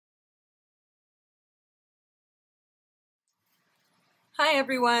Hi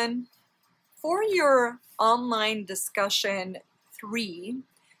everyone. For your online discussion 3,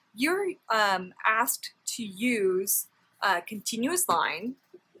 you're asked to use a continuous line,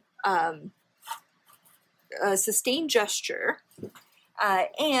 a sustained gesture,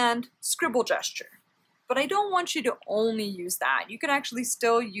 and scribble gesture. But I don't want you to only use that. You can actually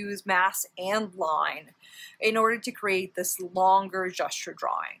still use mass and line in order to create this longer gesture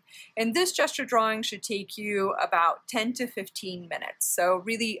drawing. And this gesture drawing should take you about 10 to 15 minutes. So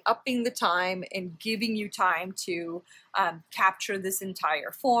really upping the time and giving you time to capture this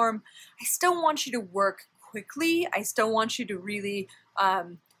entire form. I still want you to work quickly. I still want you to really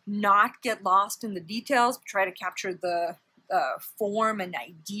not get lost in the details, but try to capture the form and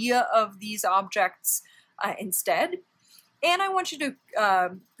idea of these objects instead. And I want you to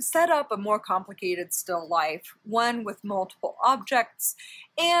set up a more complicated still life, one with multiple objects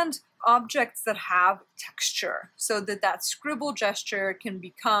and objects that have texture, so that that scribble gesture can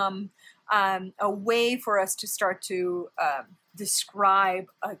become a way for us to start to describe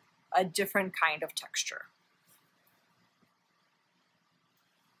a different kind of texture.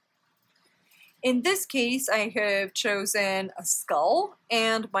 In this case, I have chosen a skull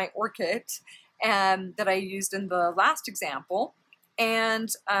and my orchid that I used in the last example,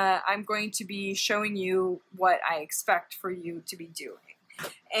 and I'm going to be showing you what I expect for you to be doing.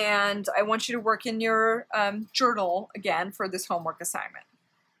 And I want you to work in your journal again for this homework assignment.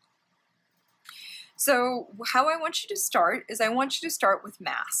 So how I want you to start is I want you to start with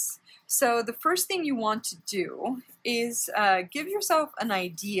mass. So the first thing you want to do is give yourself an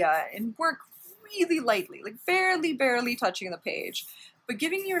idea and work really lightly, like barely touching the page, but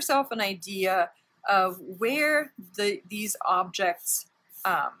giving yourself an idea of where these objects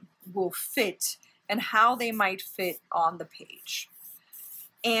will fit and how they might fit on the page.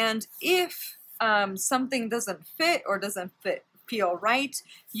 And if something doesn't fit or doesn't feel right,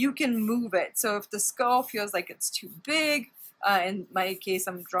 you can move it. So if the skull feels like it's too big, in my case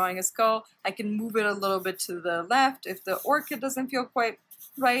I'm drawing a skull, I can move it a little bit to the left. If the orchid doesn't feel quite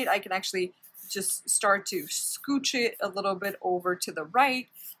right, I can actually just start to scooch it a little bit over to the right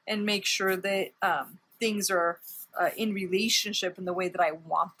and make sure that things are in relationship in the way that I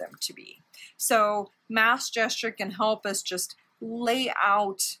want them to be. So mass gesture can help us just lay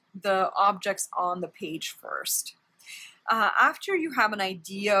out the objects on the page first. After you have an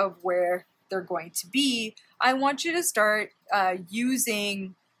idea of where they're going to be, I want you to start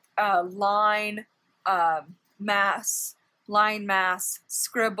using line mass,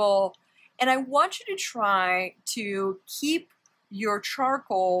 scribble, and I want you to try to keep your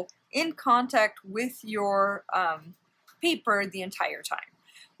charcoal in contact with your paper the entire time,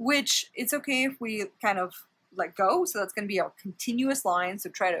 which it's okay if we kind of let go. So that's going to be a continuous line.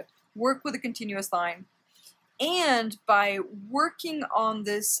 So try to work with a continuous line. And by working on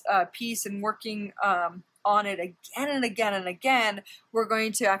this piece and working on it again and again and again, we're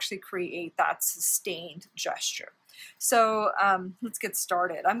going to actually create that sustained gesture. So let's get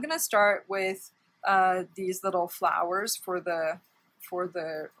started. I'm going to start with these little flowers for the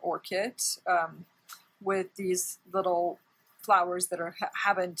orchid, with these little flowers that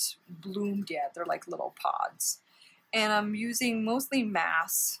haven't bloomed yet. They're like little pods. And I'm using mostly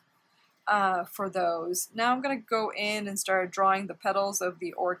mass for those. Now I'm going to go in and start drawing the petals of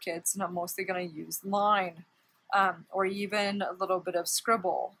the orchids, and I'm mostly going to use line or even a little bit of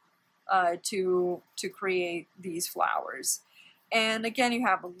scribble to create these flowers. And again, you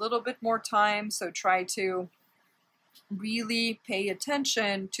have a little bit more time, so try to really pay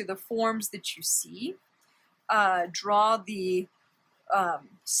attention to the forms that you see. Draw the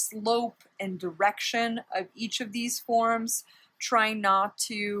slope and direction of each of these forms. Try not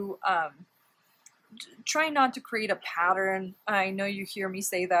to create a pattern. I know you hear me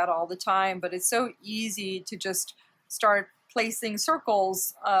say that all the time, but it's so easy to just start placing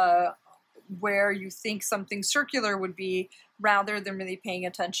circles where you think something circular would be, rather than really paying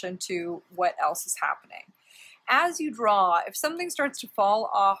attention to what else is happening. As you draw, if something starts to fall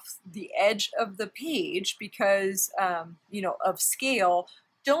off the edge of the page because of scale,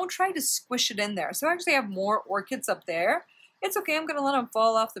 don't try to squish it in there. So I actually have more orchids up there. It's okay, I'm going to let them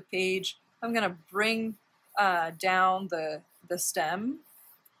fall off the page. I'm going to bring down the stem.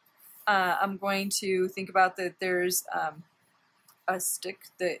 I'm going to think about that there's a stick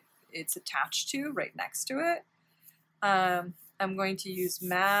that it's attached to right next to it. I'm going to use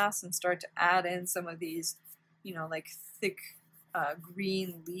mass and start to add in some of these, like thick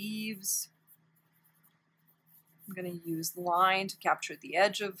green leaves. I'm going to use line to capture the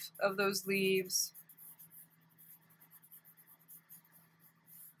edge of those leaves.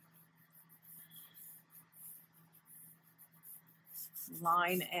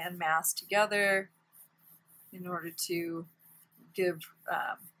 line and mask together in order to give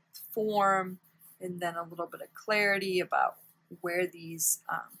form and then a little bit of clarity about where these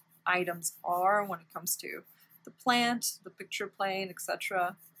items are when it comes to the plant, the picture plane,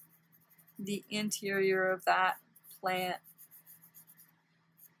 etc. The interior of that plant.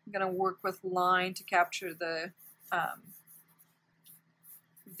 I'm going to work with line to capture the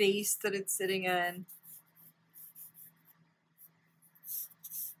vase that it's sitting in.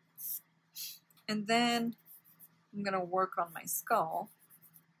 And then I'm going to work on my skull.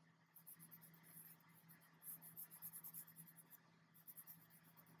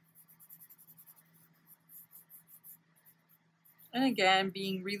 And again,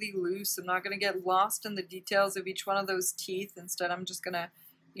 being really loose, I'm not going to get lost in the details of each one of those teeth. Instead, I'm just going to,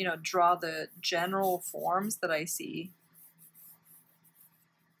 draw the general forms that I see.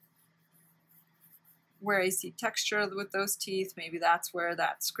 Where I see texture with those teeth, maybe that's where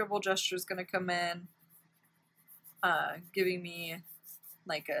that scribble gesture is going to come in, giving me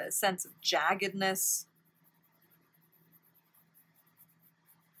like a sense of jaggedness.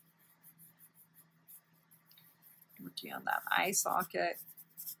 Working on that eye socket.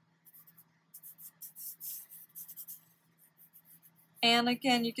 And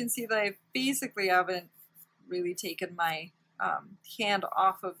again, you can see that I basically haven't really taken my hand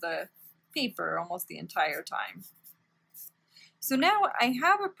off of the paper almost the entire time. So now I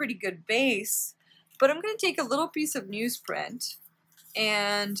have a pretty good base, but I'm going to take a little piece of newsprint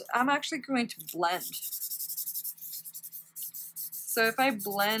and I'm actually going to blend. So if I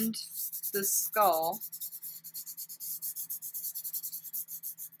blend the skull,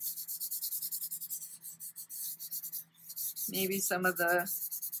 maybe some of the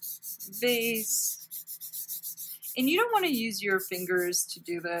vase. And you don't want to use your fingers to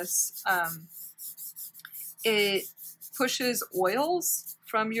do this. It pushes oils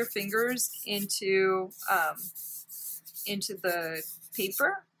from your fingers into the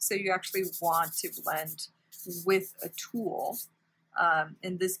paper. So you actually want to blend with a tool.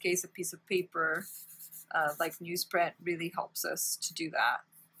 In this case, a piece of paper like newsprint really helps us to do that.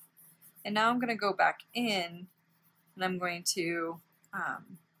 And now I'm going to go back in and I'm going to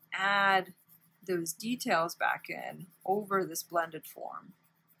add those details back in over this blended form.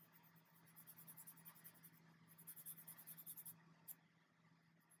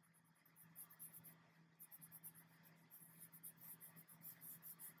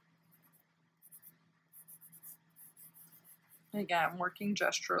 Again, I'm working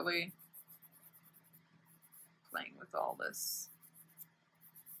gesturally, playing with all this.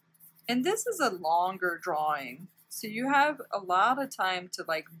 And this is a longer drawing, so you have a lot of time to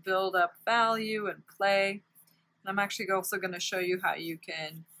like build up value and play. And I'm actually also going to show you how you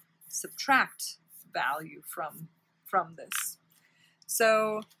can subtract value from this.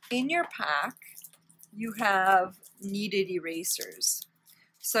 So in your pack, you have kneaded erasers.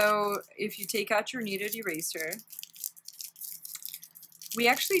 So if you take out your kneaded eraser, we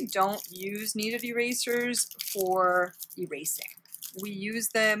actually don't use kneaded erasers for erasing. We use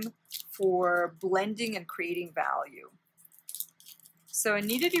them for blending and creating value. So a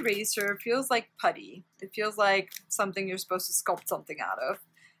kneaded eraser feels like putty. It feels like something you're supposed to sculpt something out of.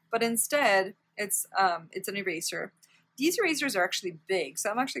 But instead, it's an eraser. These erasers are actually big, so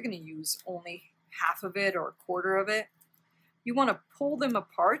I'm actually going to use only half of it or a quarter of it. You want to pull them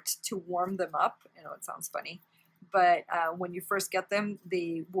apart to warm them up. I know it sounds funny, but when you first get them,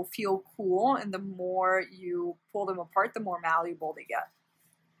 they will feel cool, and the more you pull them apart, the more malleable they get.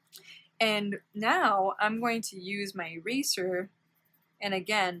 And now I'm going to use my eraser, and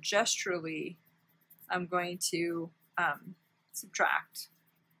again, gesturally, I'm going to subtract.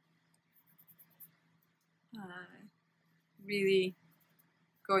 Really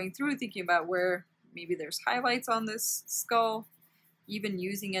going through, thinking about where maybe there's highlights on this skull, even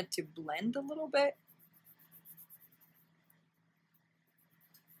using it to blend a little bit.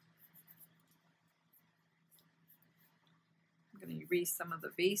 I'm going to erase some of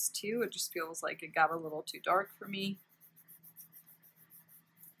the vase too. It just feels like it got a little too dark for me.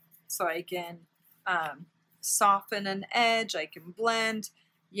 So I can soften an edge, I can blend.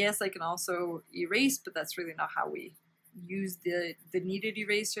 Yes, I can also erase, but that's really not how we use the kneaded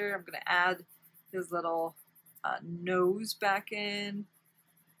eraser. I'm going to add his little nose back in,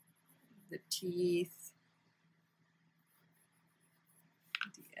 the teeth,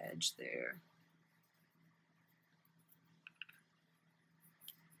 the edge there.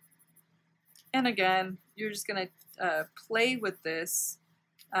 And again, you're just going to play with this,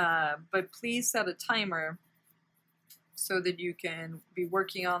 but please set a timer so that you can be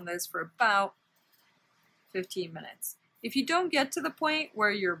working on this for about 15 minutes. If you don't get to the point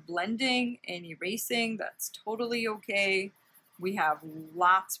where you're blending and erasing, that's totally okay. We have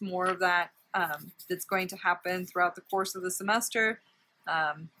lots more of that that's going to happen throughout the course of the semester.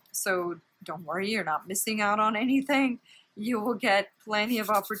 So don't worry, you're not missing out on anything. You will get plenty of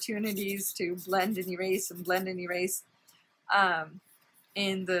opportunities to blend and erase and blend and erase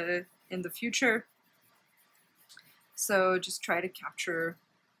in the future. So just try to capture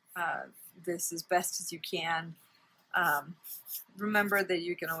this as best as you can. Remember that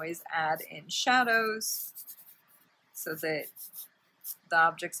you can always add in shadows so that the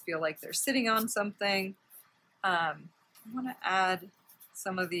objects feel like they're sitting on something. I want to add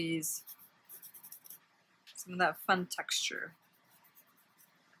some of that fun texture.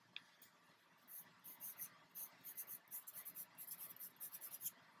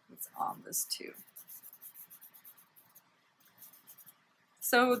 It's on this too.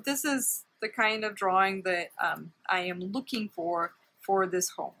 So this is the kind of drawing that I am looking for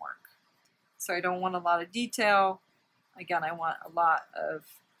this homework. So I don't want a lot of detail. Again, I want a lot of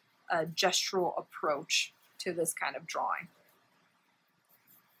a gestural approach to this kind of drawing.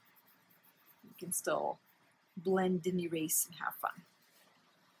 You can still blend and erase and have fun.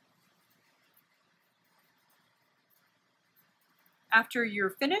 After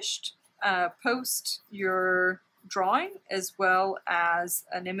you're finished, post your drawing as well as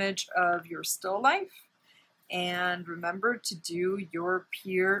an image of your still life. And remember to do your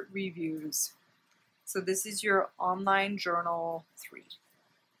peer reviews. So this is your online journal 3,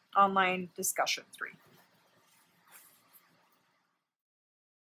 online discussion 3.